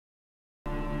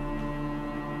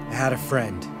had a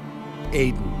friend.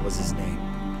 Aiden was his name.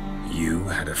 You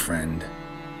had a friend?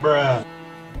 Bruh.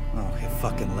 Oh,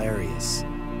 fucking hilarious.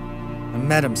 I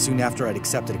met him soon after I'd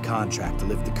accepted a contract to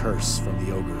lift the curse from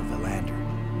the Ogre of Elander.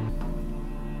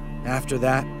 After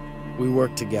that, we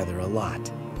worked together a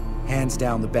lot. Hands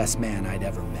down the best man I'd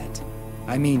ever met.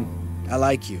 I mean, I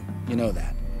like you, you know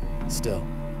that. Still,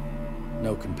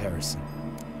 no comparison.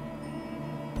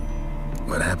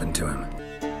 What happened to him?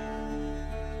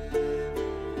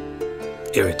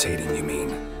 Irritating, you mean?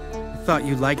 I thought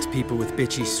you liked people with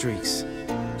bitchy streaks.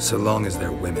 So long as they're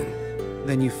women.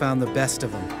 Then you found the best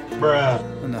of them. Bruh.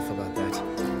 Enough about that.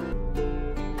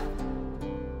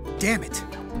 Damn it!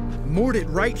 Moored it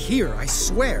right here, I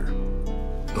swear!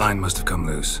 Line must have come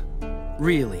loose.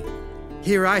 Really?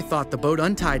 Here I thought the boat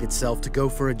untied itself to go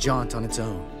for a jaunt on its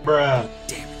own. Bruh.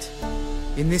 Damn it.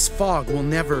 In this fog, we'll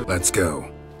never— Let's go.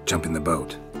 Jump in the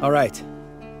boat. Alright.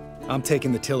 I'm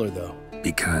taking the tiller, though.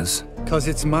 Because? 'Cause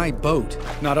it's my boat,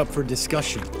 not up for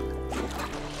discussion.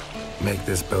 Make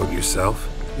this boat yourself?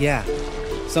 Yeah.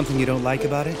 Something you don't like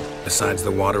about it? Besides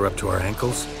the water up to our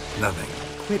ankles? Nothing.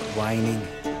 Quit whining.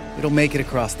 It'll make it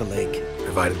across the lake.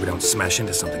 Provided we don't smash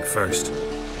into something first.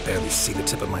 Barely see the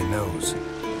tip of my nose.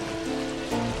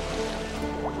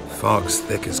 Fog's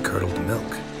thick as curdled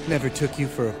milk. Never took you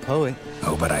for a poet.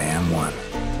 Oh, but I am one.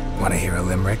 Want to hear a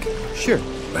limerick? Sure.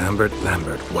 Lambert,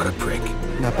 what a prick.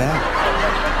 Not bad.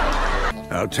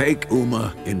 I'll take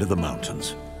Uma into the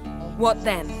mountains. What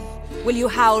then? Will you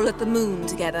howl at the moon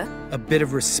together? A bit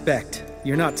of respect.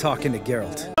 You're not talking to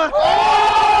Geralt.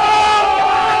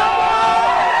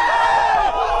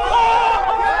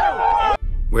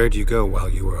 Where'd you go while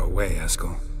you were away,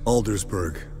 Eskel?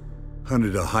 Aldersburg.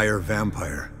 Hunted a higher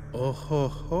vampire. Oh ho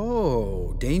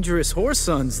ho. Dangerous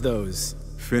whoresons, those.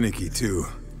 Finicky, too.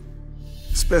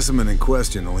 Specimen in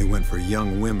question only went for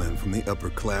young women from the upper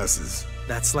classes.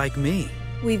 That's like me.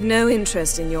 We've no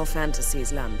interest in your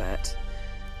fantasies, Lambert.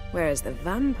 Whereas the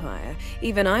vampire,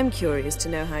 even I'm curious to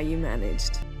know how you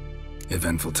managed.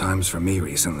 Eventful times for me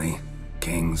recently.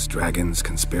 Kings, dragons,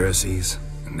 conspiracies,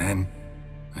 and then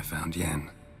I found Yen.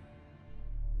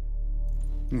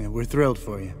 Yeah, we're thrilled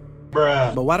for you.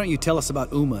 Bruh. But why don't you tell us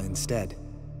about Uma instead?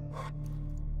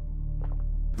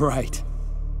 Right.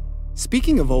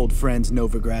 Speaking of old friends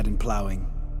Novigrad and plowing,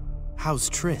 how's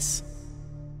Triss?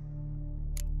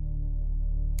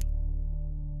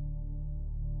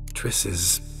 Triss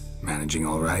is managing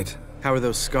all right. How are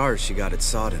those scars she got at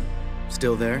Sodden?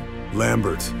 Still there?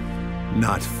 Lambert.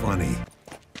 Not funny.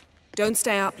 Don't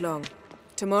stay up long.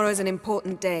 Tomorrow's an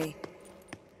important day.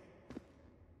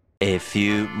 A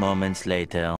few moments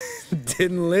later.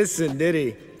 Didn't listen, did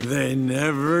he? They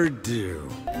never do.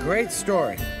 Great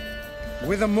story.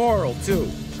 With a moral, too.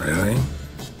 Really?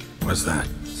 What's that?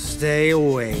 Stay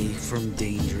away from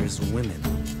dangerous women.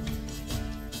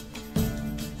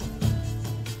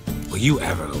 Will you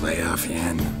ever lay off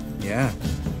Yen? Yeah,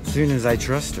 soon as I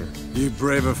trust her. You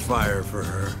brave a fire for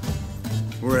her.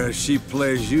 Whereas she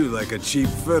plays you like a cheap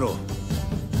fiddle.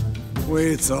 Way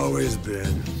it's always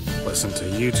been. Listen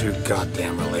to you two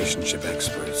goddamn relationship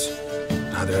experts.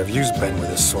 Neither of you's been with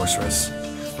a sorceress.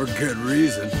 For good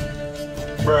reason.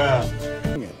 Bruh.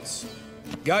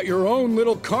 Got your own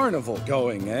little carnival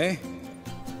going, eh?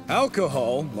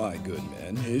 Alcohol, my good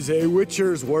man, is a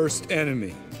witcher's worst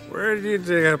enemy. Where did you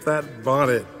dig up that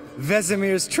bonnet?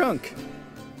 Vesemir's trunk.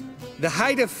 The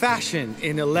height of fashion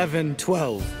in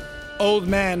 1112. Old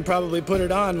man probably put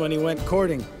it on when he went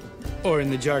courting. Or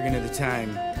in the jargon of the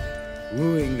time,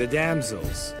 wooing the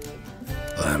damsels.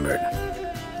 Lambert.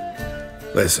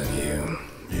 Listen,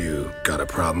 you got a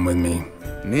problem with me?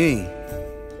 Me?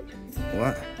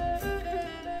 What?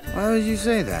 Why would you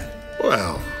say that?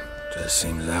 Well, just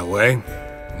seems that way.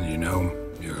 You know,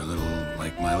 you're a little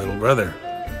like my little brother.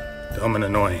 Dumb and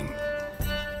annoying,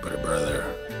 but a brother.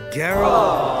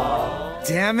 Geralt!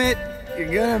 Damn it!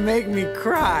 You're gonna make me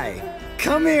cry.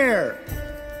 Come here!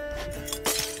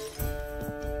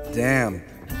 Damn.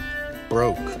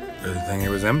 Broke. Good thing it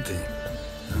was empty.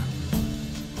 Huh?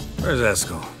 Where's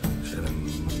Eskel? Should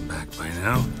have been back by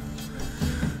now.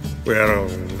 We ought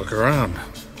to look around.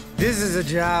 This is a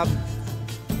job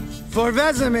for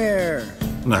Vesemir!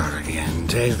 Not again.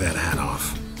 Take that hat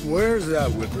off. Where's that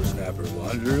whippersnapper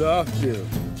wandered off to?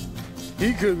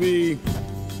 He could be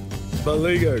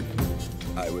beleaguered,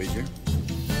 I wager.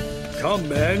 Come,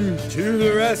 men, to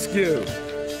the rescue!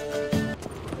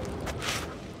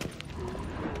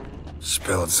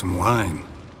 Spilled some wine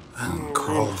and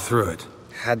crawled through it.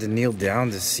 Had to kneel down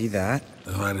to see that.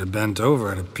 If I'd have bent over,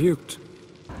 I'd have puked.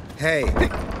 Hey,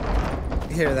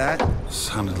 hear that?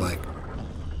 Sounded like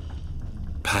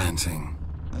panting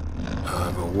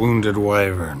of a wounded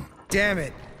wyvern. Damn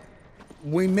it.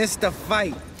 We missed a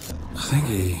fight.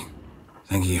 I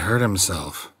think he hurt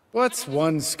himself. What's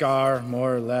one scar,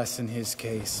 more or less, in his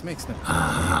case? Makes no...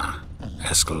 Aha.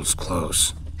 Eskel's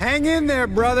close. Hang in there,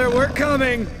 brother. We're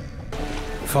coming.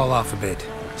 Fall off a bit.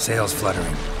 Sails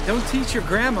fluttering. Don't teach your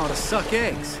grandma to suck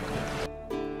eggs.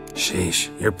 Sheesh,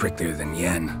 you're pricklier than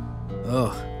Yen.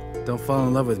 Ugh, don't fall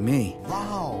in love with me.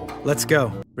 Wow. Let's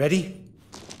go. Ready?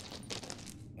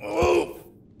 Oh,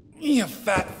 you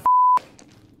fat f***.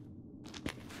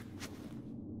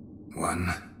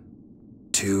 1,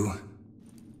 2,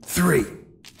 3.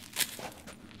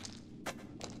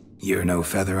 You're no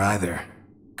feather either.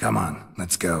 Come on,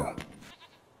 let's go.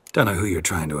 Don't know who you're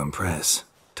trying to impress.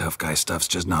 Tough guy stuff's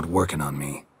just not working on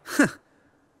me.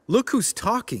 Look who's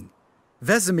talking.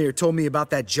 Vesemir told me about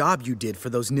that job you did for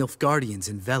those Nilfgaardians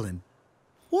in Velen.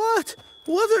 What?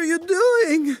 What are you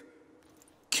doing?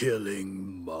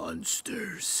 Killing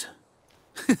monsters.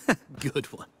 Good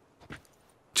one.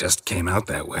 Just came out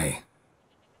that way.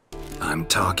 I'm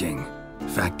talking.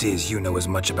 Fact is, you know as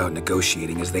much about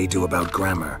negotiating as they do about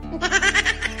grammar.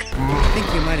 I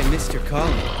think you might have missed your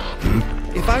calling.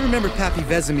 If I remember Pappy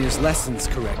Vesemir's lessons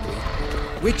correctly,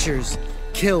 Witchers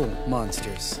kill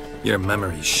monsters. Your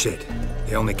memory's shit.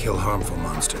 They only kill harmful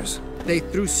monsters. They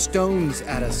threw stones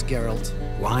at us, Geralt.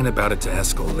 Whine about it to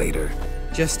Eskel later.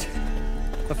 Just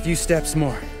a few steps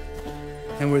more,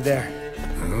 and we're there.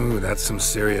 Ooh, that's some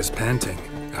serious panting.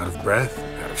 Out of breath,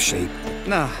 out of shape.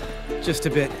 Nah, just a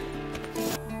bit.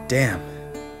 Damn.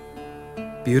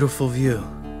 Beautiful view.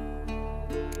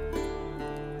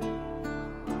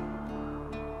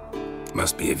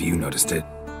 Must be if you noticed it.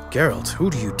 Geralt, who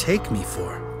do you take me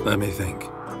for? Let me think.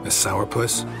 A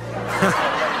sourpuss?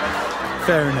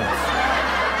 Fair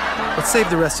enough. Let's save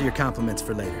the rest of your compliments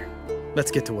for later.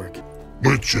 Let's get to work.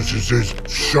 Witches is his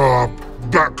sharp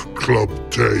back club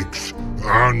takes,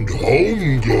 and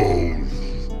home goes.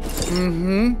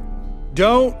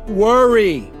 Don't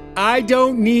worry. I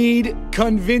don't need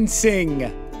convincing.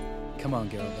 Come on,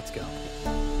 Geralt, let's go.